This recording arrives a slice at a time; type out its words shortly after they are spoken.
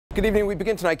Good evening. We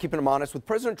begin tonight keeping him honest with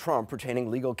President Trump retaining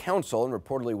legal counsel and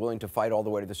reportedly willing to fight all the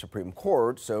way to the Supreme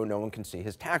Court so no one can see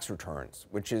his tax returns,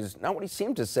 which is not what he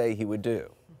seemed to say he would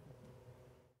do.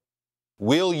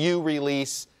 Will you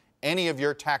release any of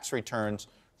your tax returns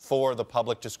for the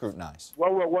public to scrutinize?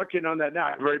 Well, we're working on that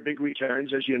now. Very big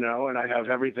returns, as you know, and I have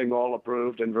everything all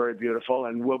approved and very beautiful,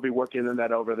 and we'll be working on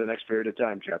that over the next period of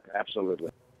time, Chuck.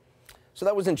 Absolutely. So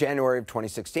that was in January of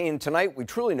 2016. Tonight, we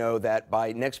truly know that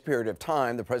by next period of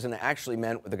time, the president actually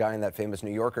meant what the guy in that famous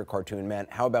New Yorker cartoon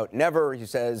meant. How about never, he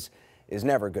says, is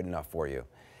never good enough for you.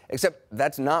 Except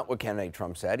that's not what candidate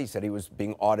Trump said. He said he was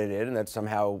being audited and that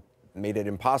somehow made it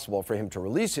impossible for him to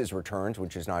release his returns,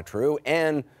 which is not true.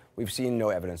 And we've seen no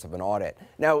evidence of an audit.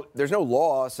 Now, there's no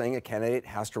law saying a candidate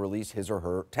has to release his or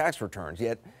her tax returns,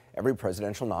 yet every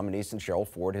presidential nominee since Gerald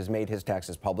Ford has made his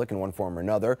taxes public in one form or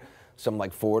another. Some,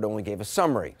 like Ford, only gave a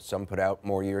summary. Some put out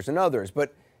more years than others.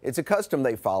 But it's a custom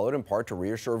they followed in part to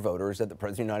reassure voters that the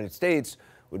President of the United States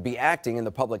would be acting in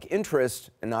the public interest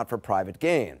and not for private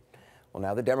gain. Well,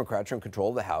 now the Democrats are in control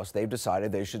of the House. They've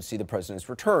decided they should see the president's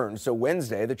returns. So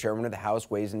Wednesday, the chairman of the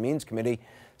House Ways and Means Committee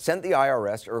sent the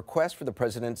IRS a request for the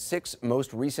president's 6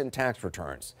 most recent tax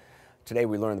returns. Today,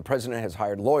 we learned the president has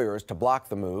hired lawyers to block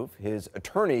the move. His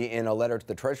attorney, in a letter to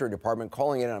the Treasury Department,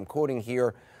 calling it, and I'm quoting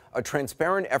here, a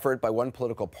transparent effort by one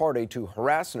political party to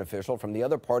harass an official from the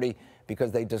other party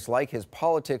because they dislike his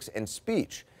politics and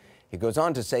speech. He goes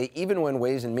on to say, even when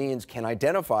Ways and Means can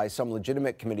identify some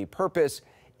legitimate committee purpose,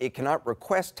 it cannot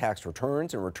request tax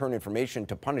returns and return information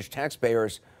to punish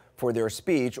taxpayers for their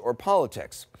speech or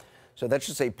politics. So that's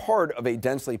just a part of a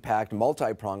densely packed,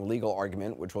 multi-pronged legal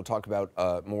argument, which we'll talk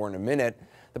about more in a minute.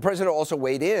 The president also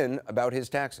weighed in about his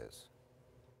taxes.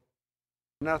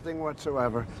 Nothing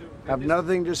whatsoever. I have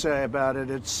nothing to say about it.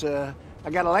 It's I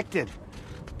got elected.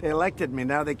 They elected me.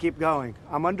 Now they keep going.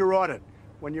 I'm under audit.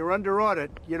 When you're under audit,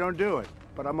 you don't do it.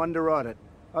 But I'm under audit.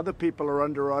 Other people are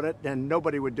under audit, and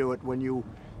nobody would do it when you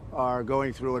are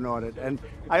going through an audit. And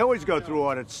I always go through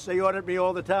audits. They audit me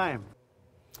all the time.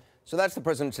 So that's the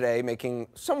president today, making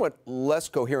somewhat less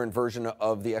coherent version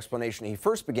of the explanation he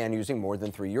first began using more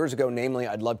than 3 years ago, namely,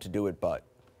 I'd love to do it, but.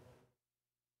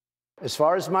 As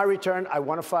far as my return, I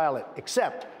want to file it,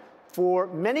 except for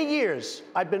many years,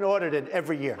 I've been audited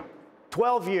every year,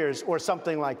 12 years or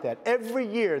something like that. Every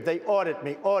year, they audit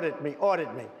me, audit me,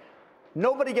 audit me.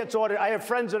 Nobody gets audited. I have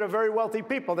friends that are very wealthy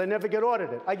people. They never get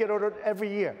audited. I get audited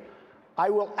every year.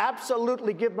 I will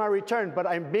absolutely give my return, but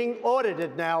I'm being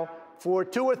audited now for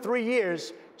 2 or 3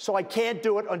 years, so I can't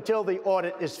do it until the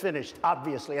audit is finished,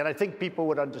 obviously, and I think people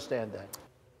would understand that.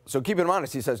 So keep him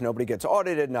honest. He says nobody gets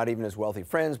audited, not even his wealthy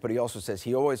friends, but he also says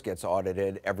he always gets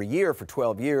audited every year for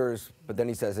 12 years, but then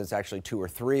he says it's actually 2 or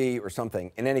 3 or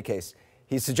something. In any case,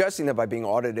 he's suggesting that by being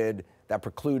audited, that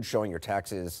precludes showing your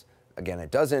taxes. Again,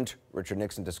 it doesn't. Richard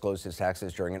Nixon disclosed his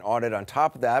taxes during an audit. On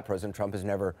top of that, President Trump has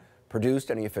never produced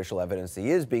any official evidence that he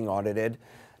is being audited,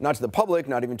 not to the public,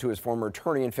 not even to his former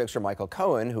attorney and fixer, Michael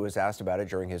Cohen, who was asked about it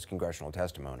during his congressional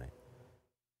testimony.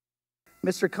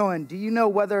 Mr. Cohen, do you know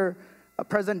whether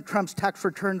President Trump's tax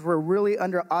returns were really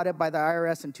under audit by the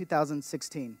IRS in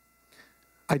 2016?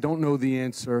 I don't know the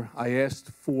answer. I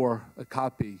asked for a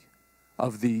copy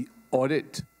of the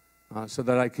audit so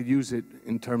that I could use it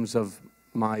in terms of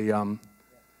my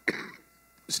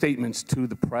statements to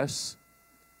the press,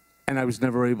 and I was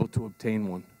never able to obtain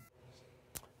one.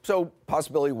 So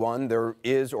possibility one, there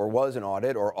is or was an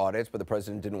audit or audits, but the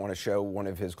president didn't want to show one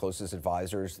of his closest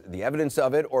advisors the evidence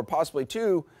of it. Or possibly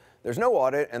two, there's no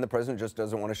audit and the president just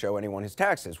doesn't want to show anyone his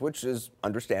taxes, which is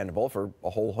understandable for a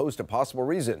whole host of possible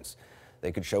reasons.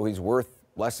 They could show he's worth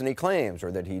less than he claims,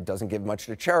 or that he doesn't give much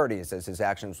to charities, as his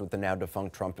actions with the now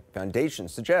defunct Trump Foundation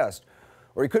suggest.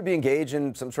 Or he could be engaged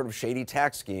in some sort of shady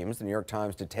tax schemes, the New York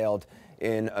Times detailed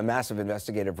in a massive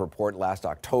investigative report last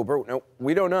October. No,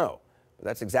 we don't know. But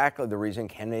that's exactly the reason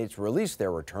candidates release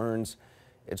their returns.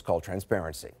 It's called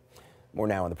transparency. More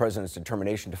now on the president's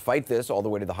determination to fight this all the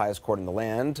way to the highest court in the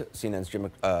land. CNN's Jim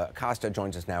Acosta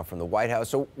joins us now from the White House.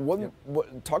 So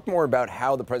talk more about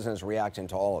how the president is reacting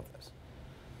to all of this.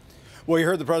 Well, you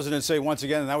heard the president say once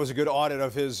again, and that was a good audit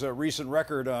of his recent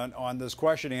record on this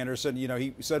question, Anderson. You know,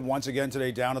 he said once again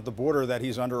today down at the border that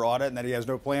he's under audit and that he has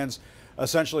no plans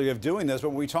essentially of doing this. But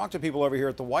when we talk to people over here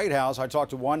at the White House, I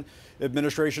talked to one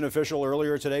administration official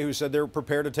earlier today who said they're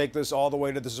prepared to take this all the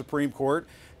way to the Supreme Court.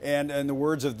 And in the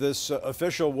words of this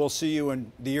official, we'll see you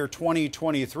in the year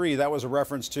 2023. That was a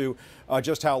reference to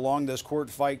just how long this court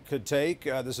fight could take.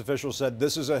 This official said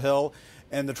this is a hill,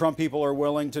 and the Trump people are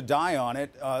willing to die on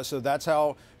it. So that's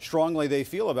how strongly they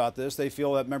feel about this. They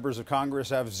feel that members of Congress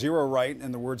have zero right,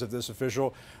 in the words of this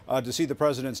official, to see the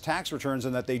president's tax returns,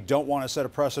 and that they don't want to set a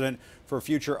precedent for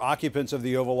future occupants of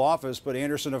the Oval Office. But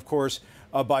Anderson, of course,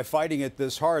 by fighting it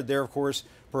this hard, they're, of course,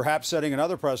 perhaps setting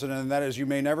another precedent, and that is you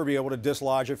may never be able to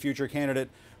dislodge a future candidate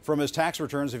from his tax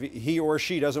returns if he or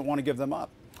she doesn't want to give them up.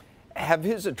 Have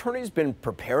his attorneys been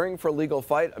preparing for a legal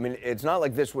fight? I mean, it's not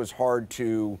like this was hard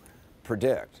to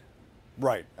predict.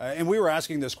 Right. And we were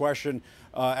asking this question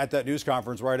at that news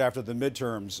conference right after the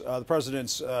midterms. The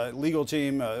president's legal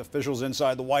team, officials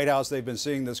inside the White House, they've been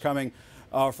seeing this coming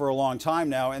for a long time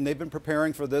now, and they've been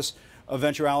preparing for this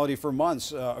eventuality for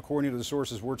months, according to the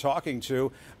sources we're talking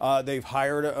to. They've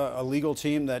hired a legal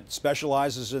team that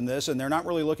specializes in this, and they're not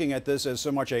really looking at this as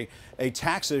so much a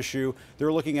tax issue.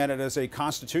 They're looking at it as a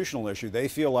constitutional issue. They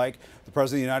feel like the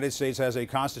President of the United States has a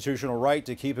constitutional right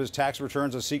to keep his tax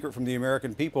returns a secret from the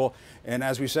American people. And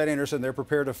as we said, Anderson, they're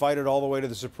prepared to fight it all the way to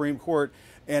the Supreme Court.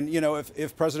 And, you know,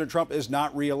 if President Trump is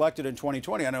not reelected in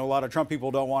 2020, I know a lot of Trump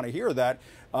people don't want to hear that.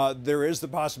 There is the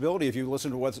possibility, if you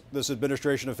listen to what this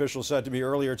administration official said to me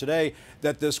earlier today,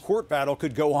 that this court battle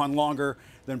could go on longer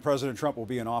than President Trump will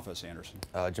be in office, Anderson.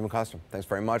 Jim Acosta, thanks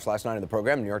very much. Last night in the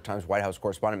program, New York Times White House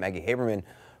correspondent Maggie Haberman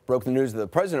broke the news that the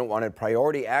president wanted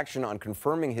priority action on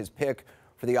confirming his pick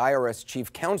for the IRS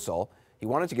chief counsel. He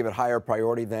wanted to give it higher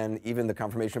priority than even the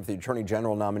confirmation of the Attorney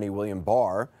General nominee, William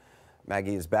Barr.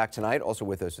 Maggie is back tonight. Also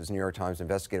with us is New York Times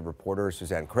investigative reporter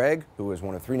Suzanne Craig, who is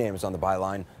one of 3 names on the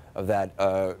byline of that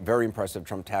very impressive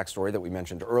Trump tax story that we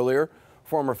mentioned earlier.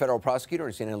 Former federal prosecutor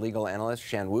and CNN legal analyst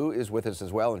Shan Wu is with us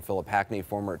as well, and Philip Hackney,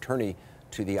 former attorney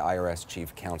to the IRS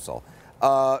chief counsel.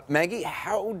 Maggie,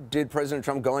 how did President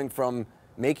Trump, going from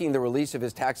making the release of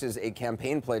his taxes a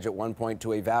campaign pledge at one point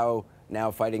to a vow,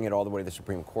 now fighting it all the way to the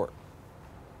Supreme Court?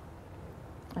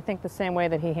 I think the same way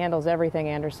that he handles everything,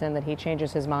 Anderson, that he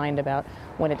changes his mind about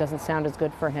when it doesn't sound as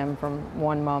good for him from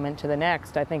one moment to the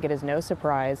next. I think it is no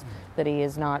surprise that he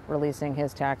is not releasing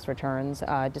his tax returns,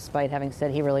 despite having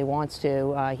said he really wants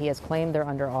to. He has claimed they're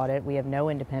under audit. We have no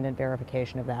independent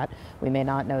verification of that. We may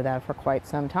not know that for quite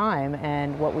some time.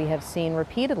 And what we have seen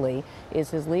repeatedly is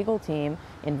his legal team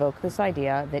invoke this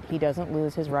idea that he doesn't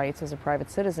lose his rights as a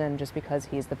private citizen just because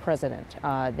he's the president.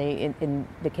 In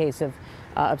the case of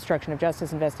obstruction of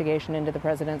justice investigation into the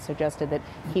president, suggested that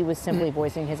he was simply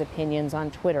voicing his opinions on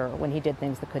Twitter when he did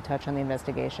things that could touch on the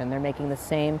investigation. They're making the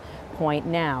same point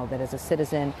now, that as a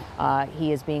citizen,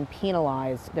 he is being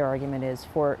penalized, their argument is,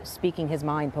 for speaking his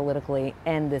mind politically,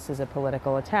 and this is a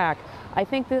political attack. I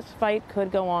think this fight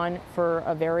could go on for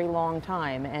a very long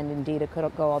time, and indeed it could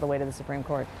go all the way to the Supreme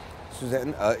Court.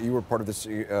 Suzanne, you were part of this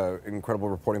incredible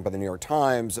reporting by the New York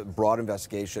Times, broad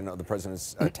investigation of the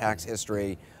president's tax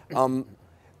history.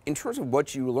 In terms of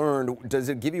what you learned, does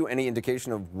it give you any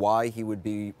indication of why he would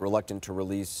be reluctant to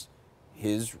release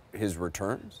his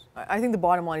returns? I think the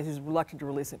bottom line is he's reluctant to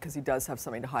release it because he does have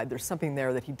something to hide. There's something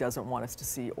there that he doesn't want us to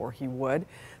see, or he would.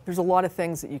 There's a lot of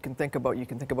things that you can think about. You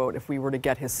can think about if we were to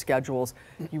get his schedules,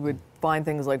 you would find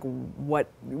things like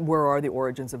where are the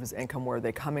origins of his income, where are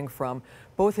they coming from,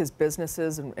 both his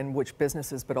businesses and which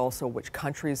businesses, but also which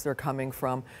countries they're coming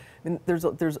from. And there's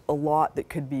a lot that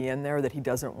could be in there that he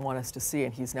doesn't want us to see,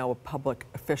 and he's now a public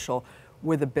official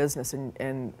with a business,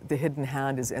 and the hidden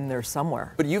hand is in there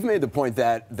somewhere. But you've made the point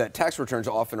that tax returns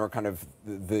often are kind of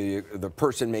the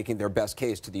person making their best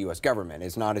case to the U.S. government.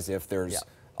 It's not as if there's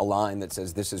a line that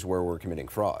says this is where we're committing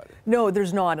fraud. No,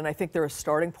 there's not, and I think they're a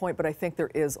starting point, but I think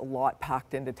there is a lot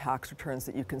packed into tax returns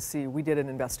that you can see. We did an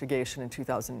investigation in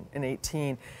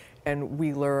 2018, and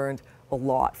we learned a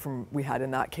lot from, we had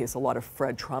in that case a lot of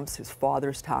Fred Trump's, his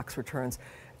father's tax returns.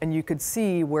 And you could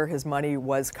see where his money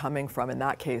was coming from. In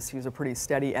that case, he was a pretty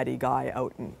steady Eddie guy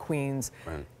out in Queens,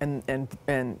 right,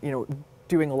 and you know,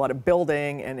 doing a lot of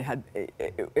building, and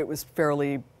it was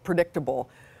fairly predictable.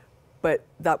 But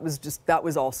that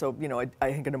was also, you know,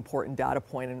 I think an important data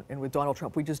point. And with Donald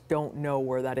Trump, we just don't know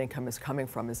where that income is coming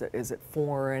from. Is it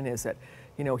foreign? Is it,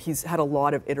 you know, he's had a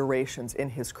lot of iterations in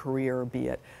his career, be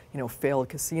it, you know, failed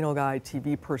casino guy,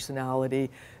 TV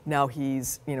personality. Now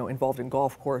he's, you know, involved in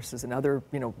golf courses and other,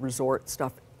 you know, resort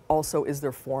stuff. Also, is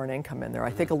there foreign income in there?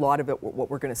 I think a lot of it, what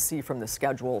we're going to see from the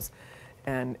schedules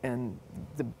and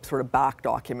the sort of back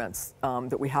documents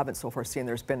that we haven't so far seen,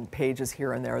 there's been pages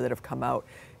here and there that have come out,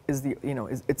 is the,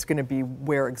 it's going to be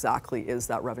where exactly is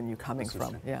that revenue coming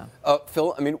from? Yeah.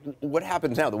 Phil, I mean, what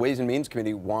happens now? The Ways and Means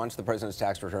Committee wants the president's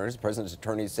tax returns. The president's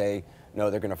attorneys say, no,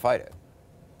 they're going to fight it.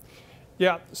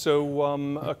 Yeah,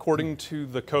 so according to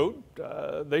the code,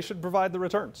 they should provide the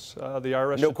returns. The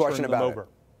IRS No should question turn them about over. it.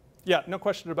 Yeah, no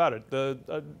question about it.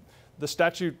 The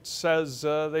statute says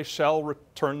they shall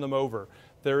return them over.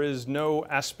 There is no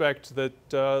aspect that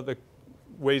the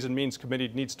Ways and Means Committee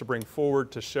needs to bring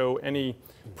forward to show any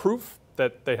proof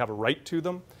that they have a right to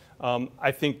them.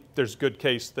 I think there's good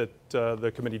case that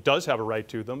the committee does have a right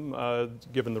to them,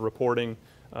 given the reporting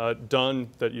done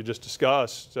that you just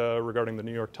discussed regarding the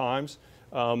New York Times,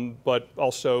 but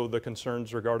also the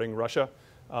concerns regarding Russia.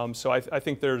 So I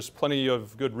think there's plenty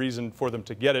of good reason for them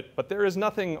to get it, but there is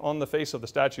nothing on the face of the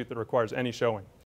statute that requires any showing.